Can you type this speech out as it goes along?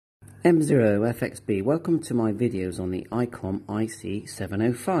M0FXB, welcome to my videos on the ICOM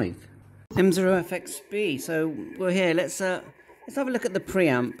IC-705. M0FXB, so we're here, let's have a look at the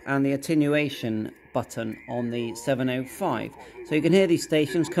preamp and the attenuation button on the 705. So you can hear these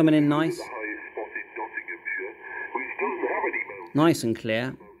stations coming in nice and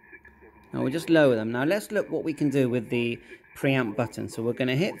clear. Now we'll just lower them. Now let's look what we can do with the preamp button. So we're going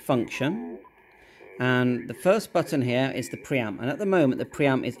to hit function. And the first button here is the preamp, and at the moment the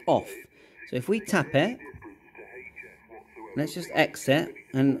preamp is off. So if we tap it, let's just exit,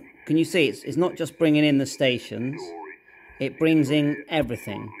 and can you see it's not just bringing in the stations, it brings in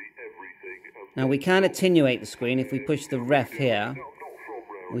everything. Now we can attenuate the screen. If we push the ref here,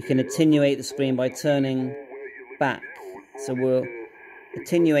 we can attenuate the screen by turning back. So we're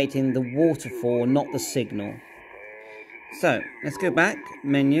attenuating the waterfall, not the signal. So let's go back,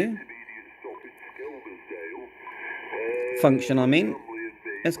 menu. Function, I mean.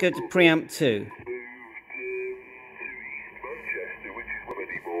 Let's go to preamp 2.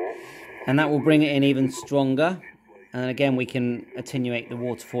 And that will bring it in even stronger. And again, we can attenuate the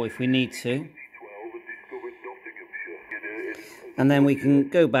waterfall if we need to. And then we can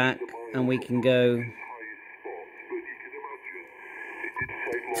go back and we can go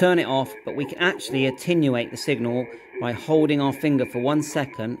turn it off, but we can actually attenuate the signal by holding our finger for 1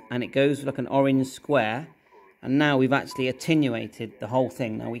 second, and it goes like an orange square. And now we've actually attenuated the whole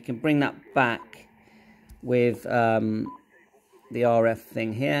thing. Now we can bring that back with the RF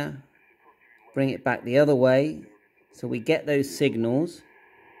thing here. Bring it back the other way, so we get those signals,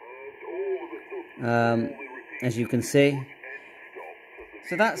 as you can see.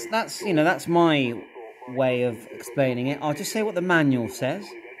 So that's my way of explaining it. I'll just say what the manual says.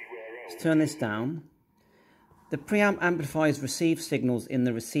 Let's turn this down. The preamp amplifies received signals in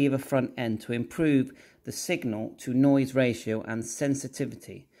the receiver front end to improve the signal to noise ratio and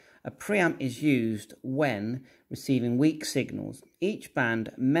sensitivity. A preamp is used when receiving weak signals. Each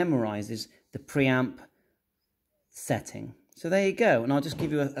band memorizes the preamp setting. So there you go, and I'll just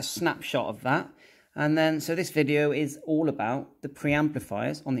give you a snapshot of that. And then, so this video is all about the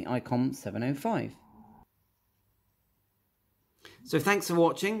preamplifiers on the ICOM 705. So thanks for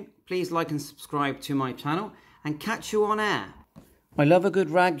watching. Please like and subscribe to my channel, and catch you on air. I love a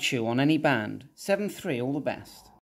good rag chew on any band. 7-3, all the best.